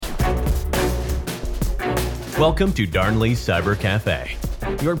Welcome to Darnley's Cyber Cafe,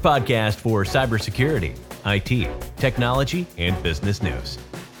 your podcast for cybersecurity, IT, technology, and business news.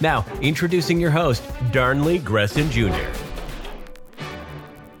 Now, introducing your host, Darnley Gresson Jr.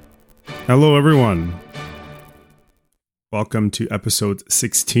 Hello, everyone. Welcome to episode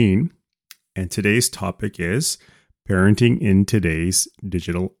 16. And today's topic is parenting in today's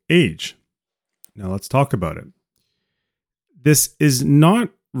digital age. Now, let's talk about it. This is not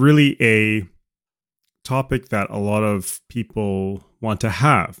really a topic that a lot of people want to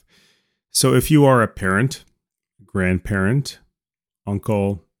have. So if you are a parent, grandparent,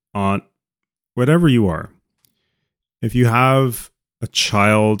 uncle, aunt, whatever you are, if you have a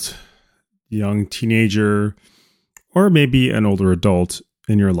child, young teenager, or maybe an older adult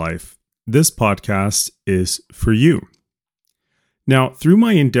in your life, this podcast is for you. Now, through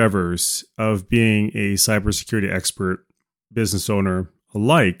my endeavors of being a cybersecurity expert, business owner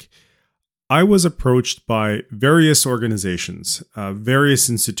alike, I was approached by various organizations, various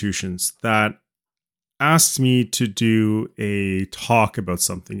institutions that asked me to do a talk about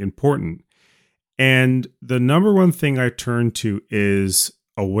something important. And the number one thing I turned to is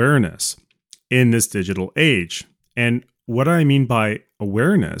awareness in this digital age. And what I mean by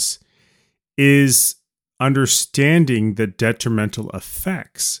awareness is understanding the detrimental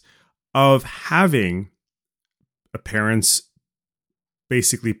effects of having a parent's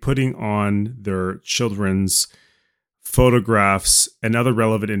basically putting on their children's photographs and other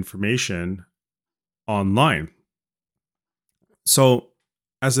relevant information online. So,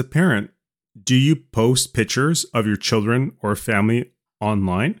 as a parent, do you post pictures of your children or family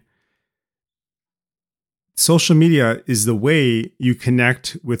online? Social media is the way you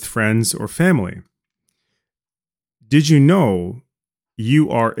connect with friends or family. Did you know you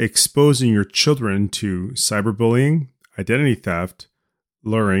are exposing your children to cyberbullying, identity theft,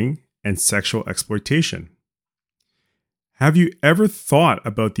 luring, and sexual exploitation? Have you ever thought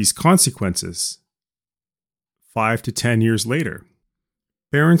about these consequences 5 to 10 years later?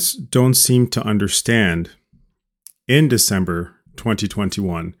 Parents don't seem to understand in December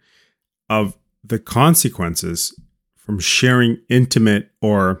 2021 of the consequences from sharing intimate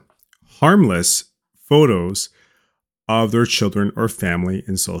or harmless photos of their children or family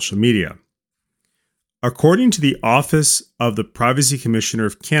in social media. According to the Office of the Privacy Commissioner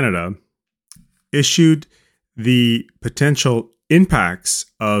of Canada, issued the potential impacts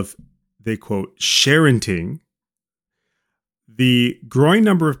of, they quote, sharenting, the growing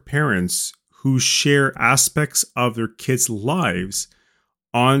number of parents who share aspects of their kids' lives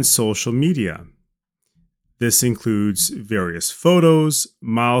on social media. This includes various photos,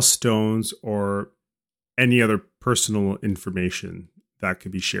 milestones, or any other personal information that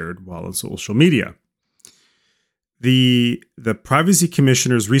could be shared while on social media. The Privacy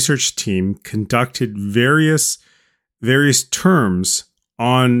Commissioner's research team conducted various terms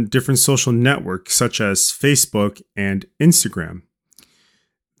on different social networks such as Facebook and Instagram.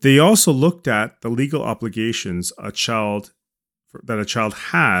 They also looked at the legal obligations a child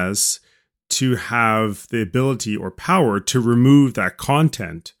has to have the ability or power to remove that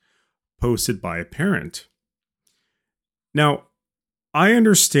content posted by a parent. Now, I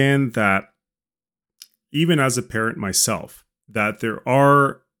understand that even as a parent myself, that there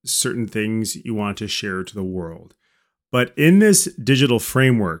are certain things you want to share to the world. But in this digital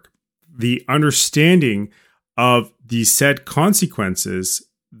framework, the understanding of the said consequences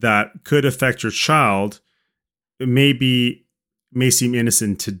that could affect your child may seem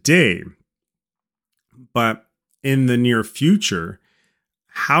innocent today. But in the near future,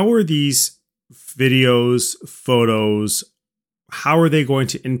 how are these videos, photos, how are they going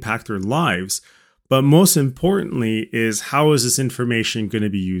to impact their lives? But most importantly is, how is this information going to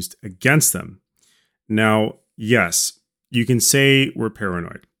be used against them? Now, yes, you can say we're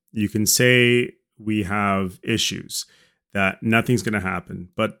paranoid. You can say we have issues, that nothing's going to happen.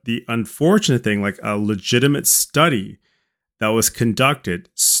 But the unfortunate thing, like a legitimate study that was conducted,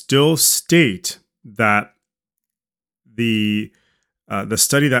 still state that the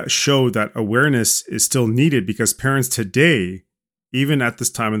study that showed that awareness is still needed because parents today, even at this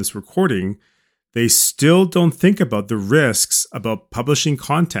time of this recording, they still don't think about the risks about publishing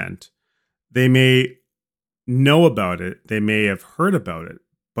content. They may know about it. They may have heard about it.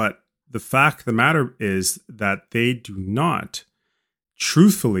 But the fact of the matter is that they do not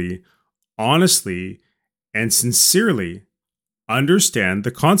truthfully, honestly, and sincerely understand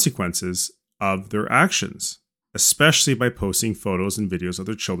the consequences of their actions, especially by posting photos and videos of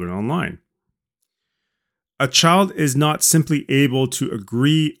their children online. A child is not simply able to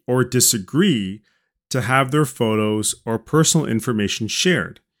agree or disagree to have their photos or personal information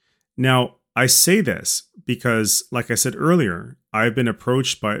shared. Now, I say this because, like I said earlier, I've been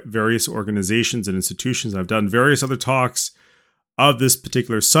approached by various organizations and institutions. I've done various other talks of this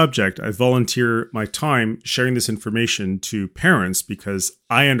particular subject. I volunteer my time sharing this information to parents because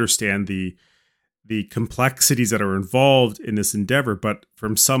I understand the complexities that are involved in this endeavor. But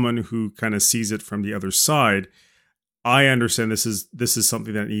from someone who kind of sees it from the other side, I understand this is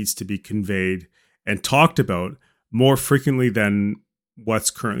something that needs to be conveyed and talked about more frequently than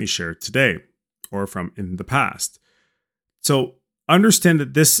what's currently shared today or from in the past. So understand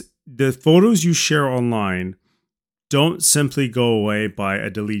that the photos you share online don't simply go away by a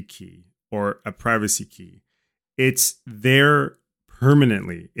delete key or a privacy key. It's there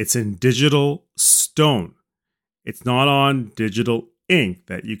permanently. It's in digital stone. It's not on digital ink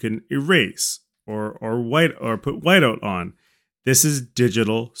that you can erase or put whiteout on. This is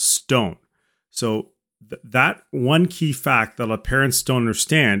digital stone. So that one key fact that a lot of parents don't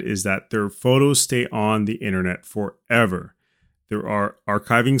understand is that their photos stay on the internet forever. There are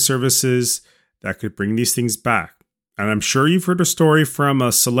archiving services that could bring these things back. And I'm sure you've heard a story from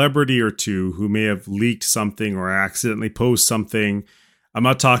a celebrity or two who may have leaked something or accidentally post something. I'm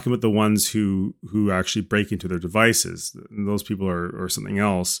not talking about the ones who actually break into their devices. Those people are something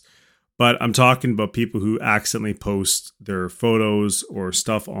else. But I'm talking about people who accidentally post their photos or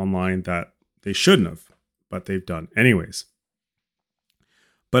stuff online that they shouldn't have, but they've done anyways.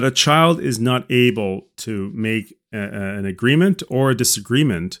 But a child is not able to make an agreement or a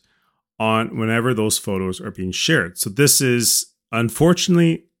disagreement on whenever those photos are being shared. So this is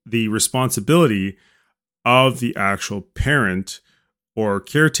unfortunately the responsibility of the actual parent or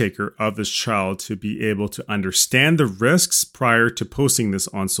caretaker of this child to be able to understand the risks prior to posting this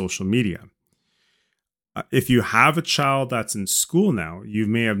on social media. If you have a child that's in school now, you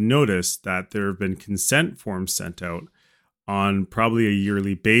may have noticed that there have been consent forms sent out on probably a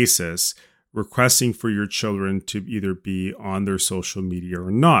yearly basis requesting for your children to either be on their social media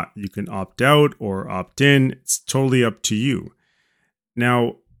or not. You can opt out or opt in. It's totally up to you.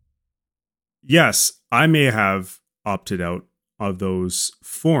 Now, yes, I may have opted out of those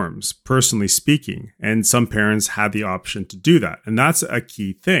forms, personally speaking, and some parents had the option to do that. And that's a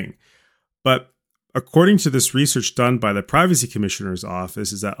key thing. But according to this research done by the Privacy Commissioner's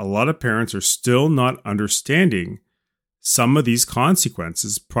Office, is that a lot of parents are still not understanding some of these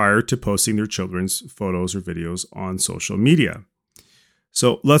consequences prior to posting their children's photos or videos on social media.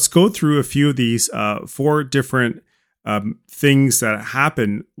 So let's go through a few of these 4 different things that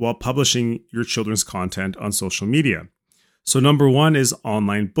happen while publishing your children's content on social media. So number 1 is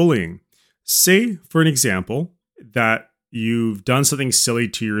online bullying. Say, for an example, that you've done something silly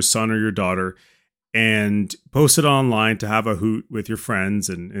to your son or your daughter and posted online to have a hoot with your friends,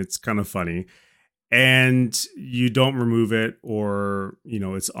 and it's kind of funny, and you don't remove it, or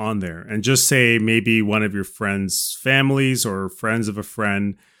it's on there. And just say maybe one of your friends' families or friends of a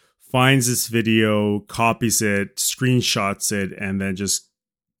friend finds this video, copies it, screenshots it, and then just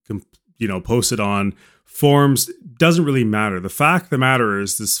post it on forums. Doesn't really matter. The fact of the matter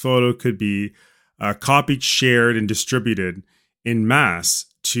is this photo could be copied, shared, and distributed in mass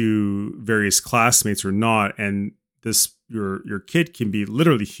to various classmates or not, and your kid can be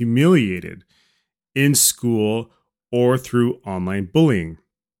literally humiliated in school or through online bullying.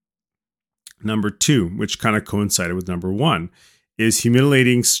 Number 2, which kind of coincided with number 1, is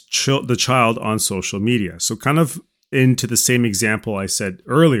humiliating the child on social media. So kind of into the same example I said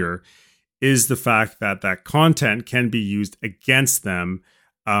earlier is the fact that content can be used against them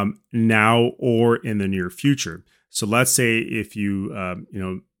now or in the near future. So let's say if you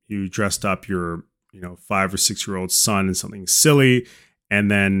dressed up your 5 or 6 year old son in something silly, and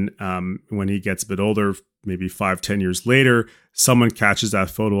then when he gets a bit older, maybe 5-10 years later, someone catches that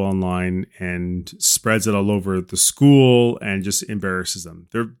photo online and spreads it all over the school and just embarrasses them.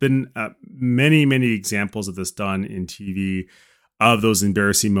 There have been many examples of this done in TV, of those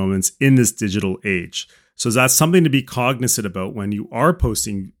embarrassing moments in this digital age. So that's something to be cognizant about when you are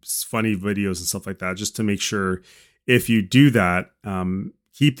posting funny videos and stuff like that, just to make sure if you do that,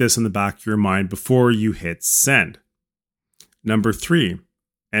 keep this in the back of your mind before you hit send. Number 3,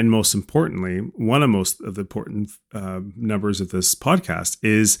 and most importantly, one of the important numbers of this podcast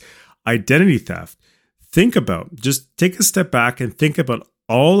is identity theft. Just take a step back and think about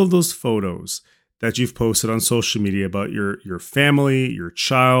all of those photos that you've posted on social media about your family, your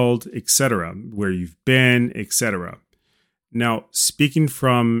child, etc., where you've been, etc. Now, speaking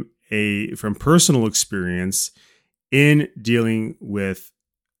from personal experience in dealing with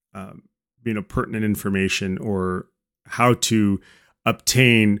pertinent information or how to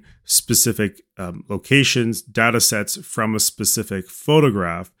obtain specific locations, data sets from a specific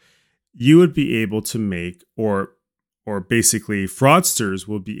photograph, you would be able to make, or basically fraudsters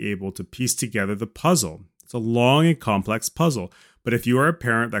will be able to piece together the puzzle. It's a long and complex puzzle. But if you are a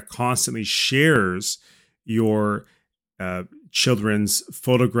parent that constantly shares your children's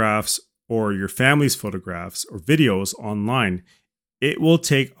photographs or your family's photographs or videos online, it will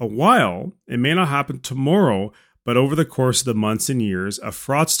take a while. It may not happen tomorrow, but over the course of the months and years, a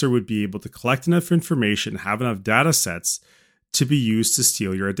fraudster would be able to collect enough information, have enough data sets to be used to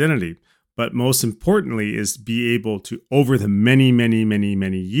steal your identity. But most importantly is be able to, over the many, many, many,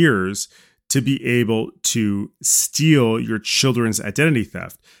 many years, to be able to steal your children's identity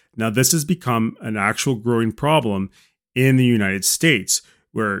theft. Now, this has become an actual growing problem in the United States,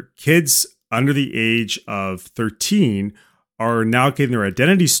 where kids under the age of 13 are now getting their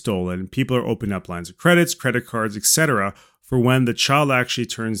identity stolen. People are opening up lines of credits, credit cards, etc., for when the child actually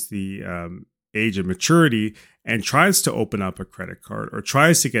turns the age of maturity and tries to open up a credit card or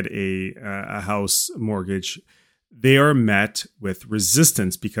tries to get a house mortgage. They are met with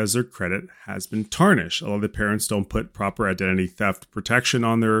resistance because their credit has been tarnished. A lot of the parents don't put proper identity theft protection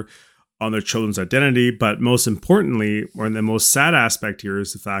on their children's identity. But most importantly, or the most sad aspect here,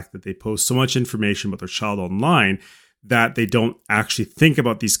 is the fact that they post so much information about their child online that they don't actually think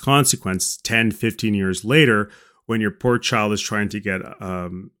about these consequences 10, 15 years later when your poor child is trying to get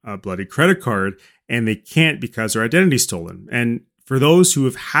a bloody credit card and they can't because their identity is stolen. And for those who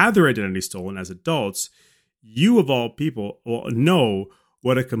have had their identity stolen as adults, you of all people will know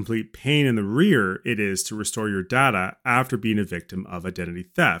what a complete pain in the rear it is to restore your data after being a victim of identity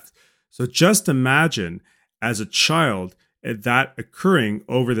theft. So just imagine as a child that occurring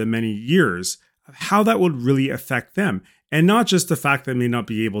over the many years, how that would really affect them. And not just the fact that they may not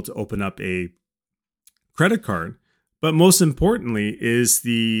be able to open up a credit card, but most importantly is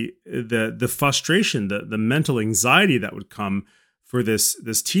the frustration, the mental anxiety that would come for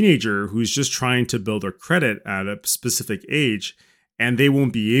this teenager who's just trying to build their credit at a specific age, and they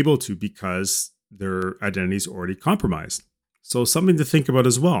won't be able to because their identity is already compromised. So something to think about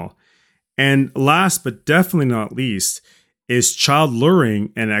as well. And last but definitely not least is child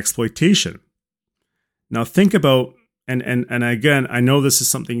luring and exploitation. Now think about, and again, I know this is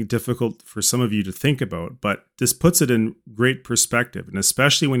something difficult for some of you to think about, but this puts it in great perspective. And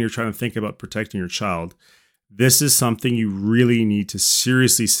especially when you're trying to think about protecting your child, this is something you really need to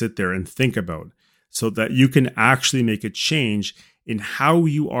seriously sit there and think about so that you can actually make a change in how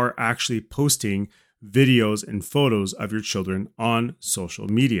you are actually posting videos and photos of your children on social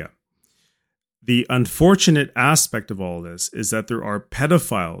media. The unfortunate aspect of all this is that there are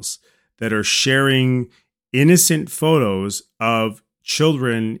pedophiles that are sharing innocent photos of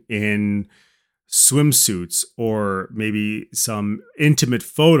children in swimsuits or maybe some intimate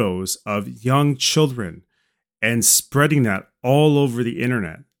photos of young children and spreading that all over the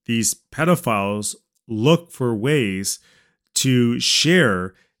internet. These pedophiles look for ways to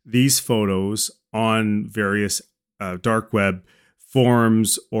share these photos on various dark web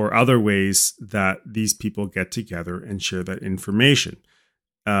forums or other ways that these people get together and share that information.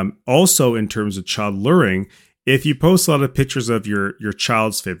 Also, in terms of child luring, if you post a lot of pictures of your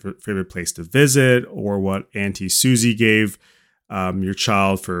child's favorite place to visit or what Auntie Susie gave your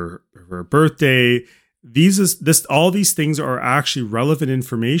child for her birthday, all these things are actually relevant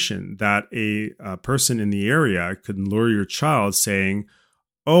information that a person in the area could lure your child saying,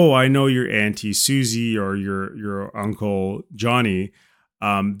 "Oh, I know your Auntie Susie or your Uncle Johnny.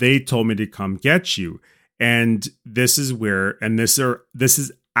 They told me to come get you." And this is where, this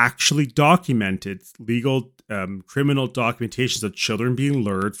is actually documented, legal criminal documentations of children being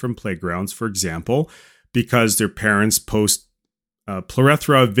lured from playgrounds, for example, because their parents post a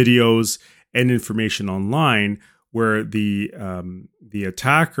plethora of videos and information online where the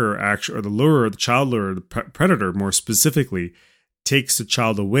attacker actually, or the lurer, the child lurer, the predator more specifically, takes the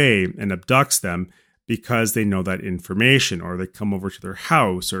child away and abducts them because they know that information, or they come over to their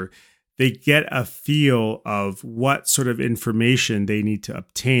house, or they get a feel of what sort of information they need to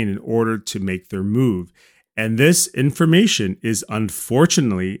obtain in order to make their move. And this information is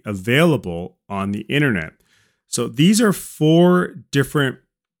unfortunately available on the internet. So these are 4 different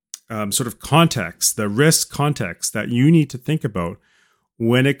sort of contexts, the risk context that you need to think about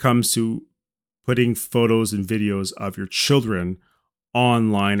when it comes to putting photos and videos of your children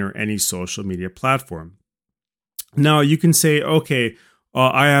online or any social media platform. Now you can say, okay,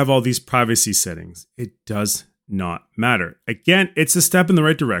 I have all these privacy settings. It does not matter. Again, it's a step in the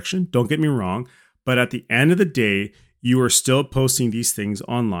right direction. Don't get me wrong. But at the end of the day, you are still posting these things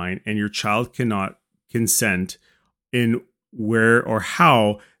online, and your child cannot consent in where or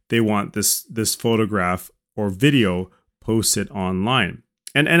how they want this photograph or video posted online.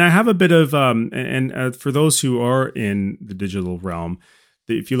 And I have a bit of for those who are in the digital realm,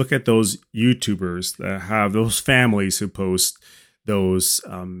 if you look at those YouTubers that have those families who post those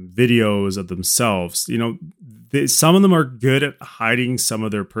videos of themselves, some of them are good at hiding some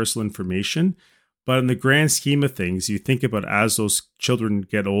of their personal information. But in the grand scheme of things, you think about as those children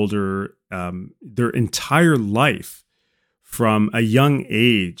get older, their entire life from a young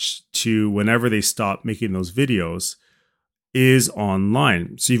age to whenever they stop making those videos is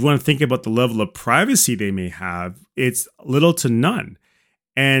online. So you want to think about the level of privacy they may have. It's little to none.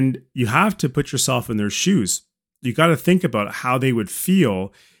 And you have to put yourself in their shoes. You got to think about how they would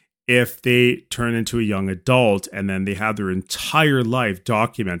feel if they turn into a young adult and then they have their entire life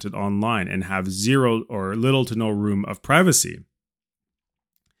documented online and have zero or little to no room of privacy.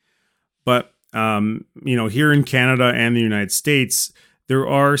 But, here in Canada and the United States, there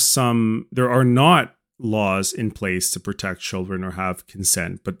are not laws in place to protect children or have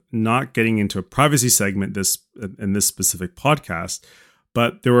consent, but not getting into a privacy segment in this specific podcast.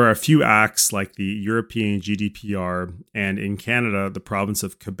 But there are a few acts like the European GDPR, and in Canada, the province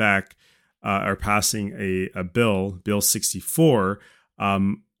of Quebec are passing a bill, Bill 64,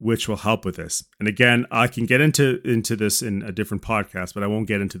 which will help with this. And again, I can get into this in a different podcast, but I won't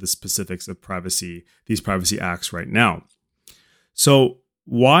get into the specifics of these privacy acts right now. So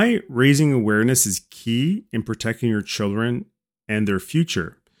why raising awareness is key in protecting your children and their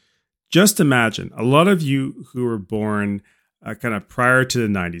future. Just imagine a lot of you who were born kind of prior to the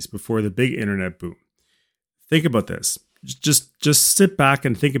 90s, before the big internet boom. Think about this. Just sit back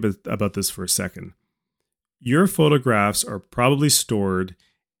and think about this for a second. Your photographs are probably stored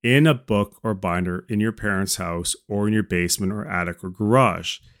in a book or binder in your parents' house or in your basement or attic or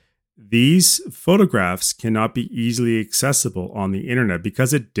garage. These photographs cannot be easily accessible on the internet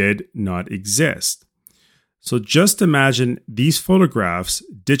because it did not exist. So just imagine these photographs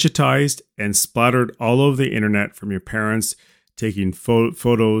digitized and splattered all over the internet from your parents taking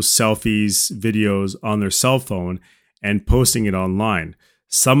photos, selfies, videos on their cell phone and posting it online.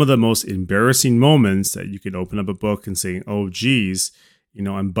 Some of the most embarrassing moments that you can open up a book and say, oh, geez,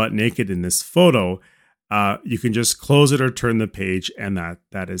 I'm butt naked in this photo. You can just close it or turn the page and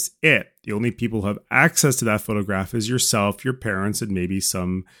that is it. The only people who have access to that photograph is yourself, your parents, and maybe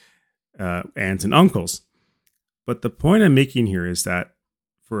some aunts and uncles. But the point I'm making here is that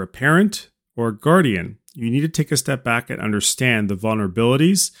for a parent or a guardian, you need to take a step back and understand the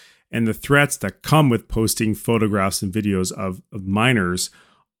vulnerabilities and the threats that come with posting photographs and videos of minors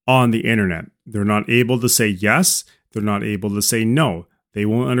on the internet. They're not able to say yes. They're not able to say no. They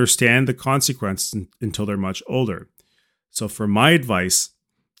won't understand the consequences until they're much older. So for my advice,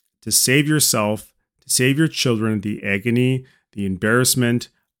 to save yourself, to save your children the agony, the embarrassment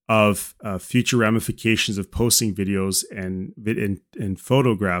of future ramifications of posting videos and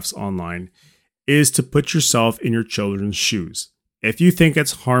photographs online, is to put yourself in your children's shoes. If you think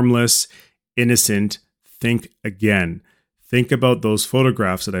it's harmless, innocent, think again. Think about those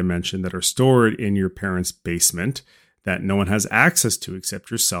photographs that I mentioned that are stored in your parents' basement that no one has access to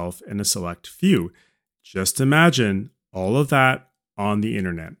except yourself and a select few. Just imagine all of that on the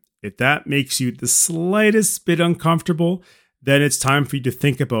internet. If that makes you the slightest bit uncomfortable, then it's time for you to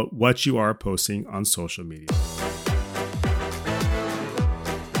think about what you are posting on social media.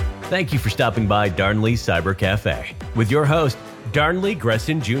 Thank you for stopping by Darnley Cyber Cafe with your host, Darnley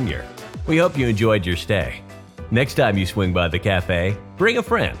Gresson Jr. We hope you enjoyed your stay. Next time you swing by the cafe, bring a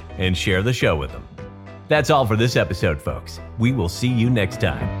friend and share the show with them. That's all for this episode, folks. We will see you next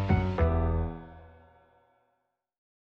time.